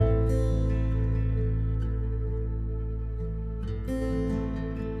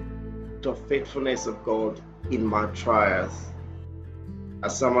the faithfulness of God in my trials.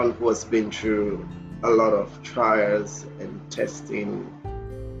 As someone who has been through a lot of trials and testing,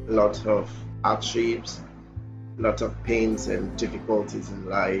 a lot of hardships, a lot of pains and difficulties in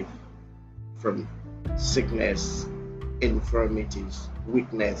life, from sickness, infirmities,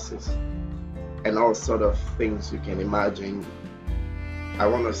 weaknesses, and all sort of things you can imagine, I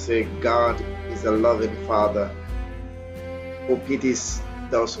want to say God is a loving Father who pities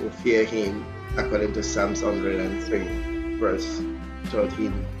those who fear Him, according to Psalms 103, verse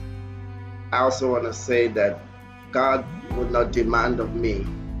 13. I also want to say that God will not demand of me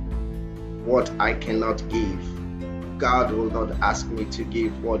what I cannot give. God will not ask me to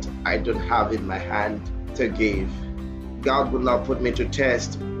give what I don't have in my hand to give. God will not put me to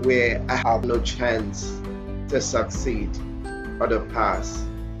test where I have no chance to succeed or to pass.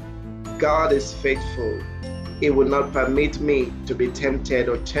 God is faithful. He will not permit me to be tempted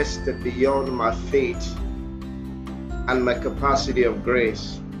or tested beyond my faith and my capacity of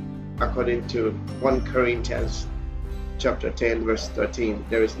grace, according to 1 Corinthians chapter 10, verse 13.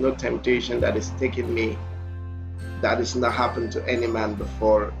 There is no temptation that is taking me that has not happened to any man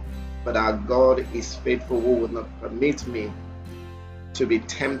before, but our God is faithful, who will not permit me to be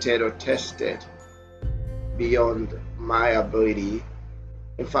tempted or tested beyond my ability.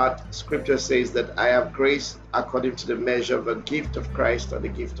 In fact, Scripture says that I have grace according to the measure of the gift of Christ or the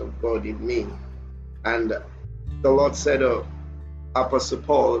gift of God in me. And the Lord said to Apostle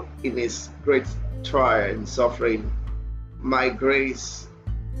Paul in his great trial and suffering, "My grace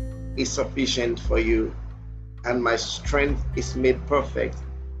is sufficient for you, and my strength is made perfect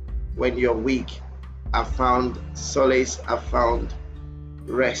when you're weak." I found solace, I found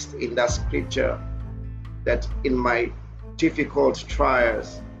rest in that scripture, that in my difficult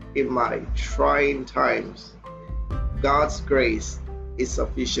trials, in my trying times, God's grace is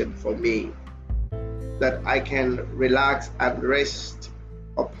sufficient for me, that I can relax and rest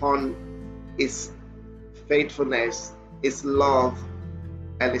upon His faithfulness, His love,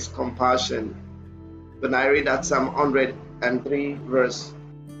 and His compassion. When I read that Psalm 103, verse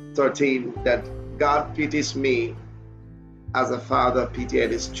 13, that God pities me as a father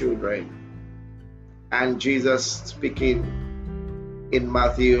pitied his children. And Jesus speaking in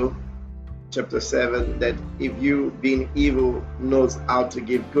Matthew chapter 7, that if you, being evil, knows how to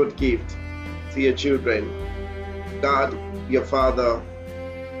give good gift to your children, God, your Father,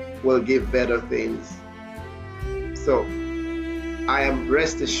 will give better things. So I am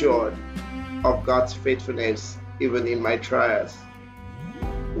rest assured of God's faithfulness even in my trials.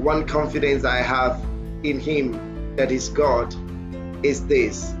 One confidence I have in Him, that is God, is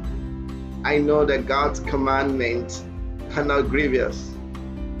this: I know that God's commandments are not grievous,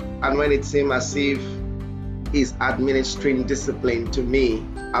 and when it seems as if He's administering discipline to me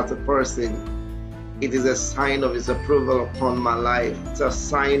as a person, it is a sign of His approval upon my life. It's a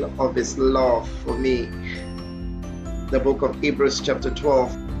sign of His love for me. The book of Hebrews chapter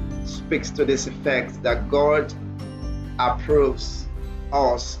 12 speaks to this effect, that God approves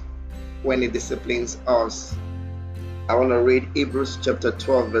us when He disciplines us. I want to read Hebrews chapter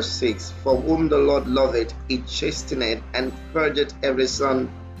 12, verse 6. "For whom the Lord loveth, He chasteneth, and purgeth every son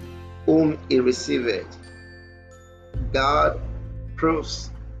whom He receiveth." God proves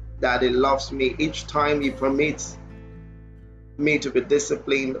that He loves me each time He permits me to be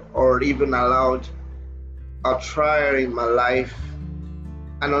disciplined or even allowed a trial in my life.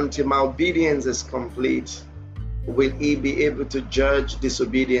 And until my obedience is complete, will He be able to judge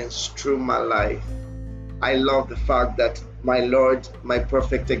disobedience through my life. I love the fact that my Lord, my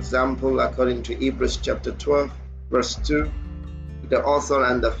perfect example, according to Hebrews chapter 12, verse 2, the author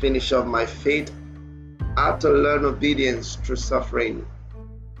and the finisher of my faith, had to learn obedience through suffering.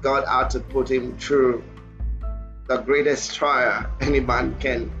 God had to put him through the greatest trial any man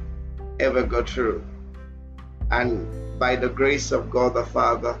can ever go through. And by the grace of God the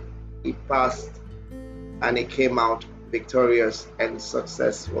Father, he passed and he came out victorious and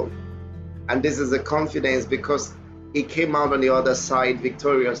successful. And this is a confidence, because he came out on the other side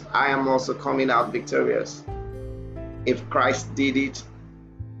victorious. I am also coming out victorious. If Christ did it,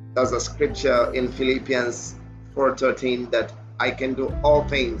 there's a scripture in Philippians 4:13 that I can do all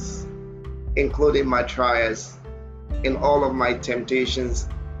things, including my trials. In all of my temptations,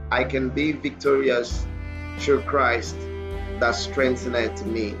 I can be victorious through Christ that strengtheneth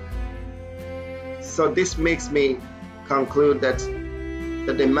me. So this makes me conclude that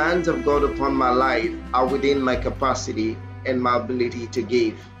the demands of God upon my life are within my capacity and my ability to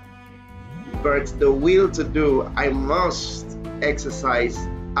give. But the will to do, I must exercise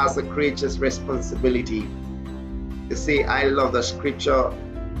as a creature's responsibility. You see, I love the scripture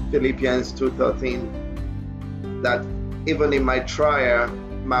Philippians 2:13, that even in my trial,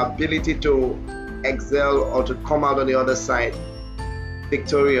 my ability to excel or to come out on the other side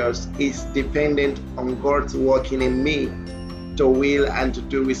victorious is dependent on God's working in me to will and to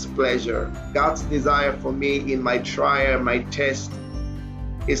do His pleasure. God's desire for me in my trial, my test,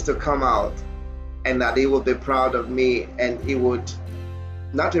 is to come out, and that He will be proud of me, and He would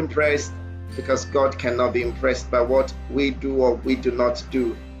not impressed, because God cannot be impressed by what we do or we do not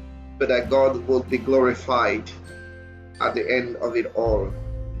do, but that God will be glorified at the end of it all.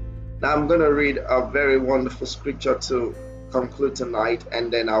 Now I'm going to read a very wonderful scripture to conclude tonight,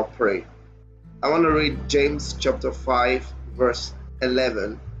 and then I'll pray. I want to read James chapter 5 verse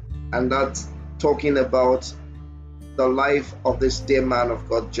 11, and that's talking about the life of this dear man of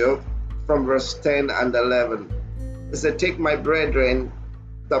God, Job, from verse 10 and 11. It said, "Take my brethren,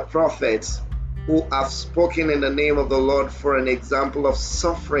 the prophets, who have spoken in the name of the Lord, for an example of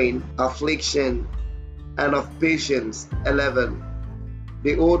suffering, affliction, and of patience." 11.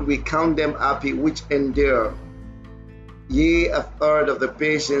 "Behold, we count them happy which endure. Ye have heard of the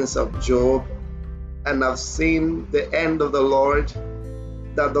patience of Job, and have seen the end of the Lord,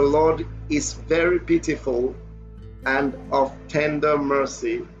 that the Lord is very pitiful and of tender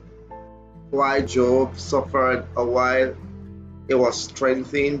mercy. Why Job suffered a while, he was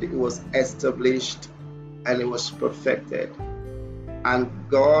strengthened, he was established, and he was perfected. And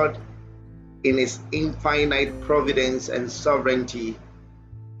God, in His infinite providence and sovereignty,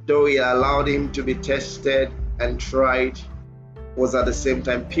 though He allowed him to be tested and tried, was at the same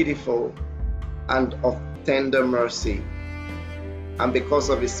time pitiful and of tender mercy. And because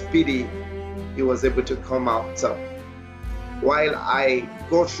of His pity, he was able to come out. So while I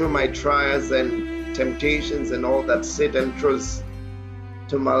go through my trials and temptations and all that Satan throws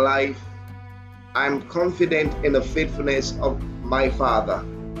to my life, I'm confident in the faithfulness of my Father.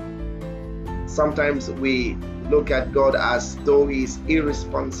 Sometimes we look at God as though He's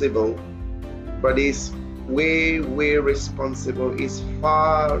irresponsible, but He's way responsible. He's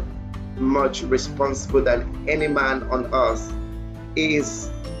far much responsible than any man on earth. He is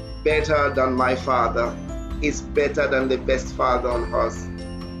better than my Father. He's better than the best father on earth,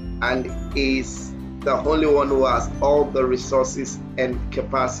 and He's the only one who has all the resources and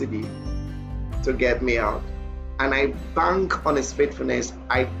capacity to get me out. And I bank on His faithfulness.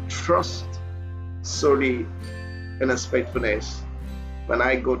 I trust solely in His faithfulness when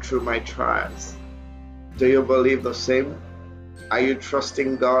I go through my trials. Do you believe the same? Are you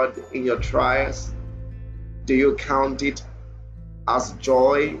trusting God in your trials? Do you count it as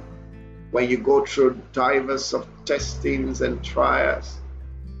joy when you go through divers of testings and trials?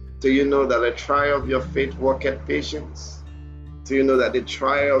 Do you know that the trial of your faith worketh patience? Do you know that the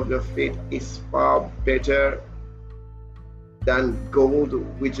trial of your faith is far better than gold,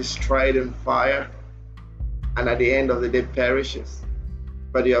 which is tried in fire, and at the end of the day perishes?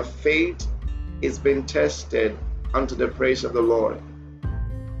 But your faith is being tested unto the praise of the Lord.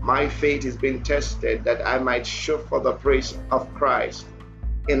 My faith is being tested that I might show for the praise of Christ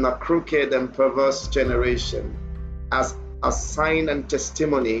in a crooked and perverse generation, as a sign and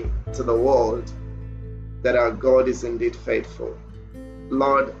testimony to the world that our God is indeed faithful.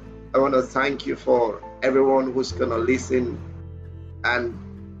 Lord, I want to thank You for everyone who's going to listen, and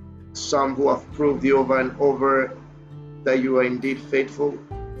some who have proved You over and over that You are indeed faithful.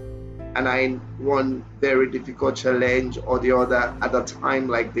 And I one very difficult challenge or the other at a time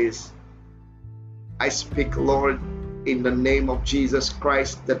like this, I speak, Lord, in the name of Jesus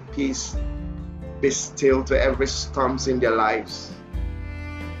Christ, that peace be still to every storms in their lives.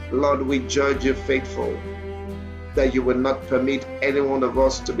 Lord, we judge You faithful, that You will not permit any one of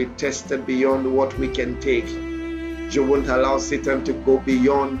us to be tested beyond what we can take. You won't allow Satan to go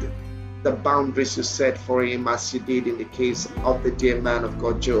beyond the boundaries You set for him, as You did in the case of the dear man of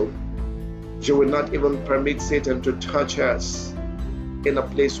God, Job. You will not even permit Satan to touch us in a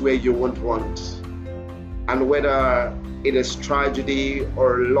place where You won't want. And whether it is tragedy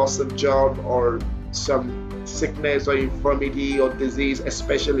or loss of job or some sickness or infirmity or disease,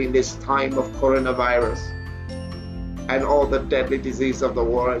 especially in this time of coronavirus and all the deadly disease of the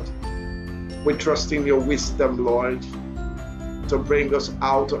world, we trust in Your wisdom, Lord, to bring us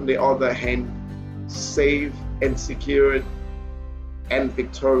out on the other hand, safe and secured and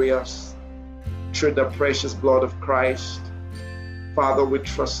victorious through the precious blood of Christ. Father, we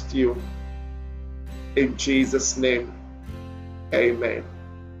trust You. In Jesus' name, amen.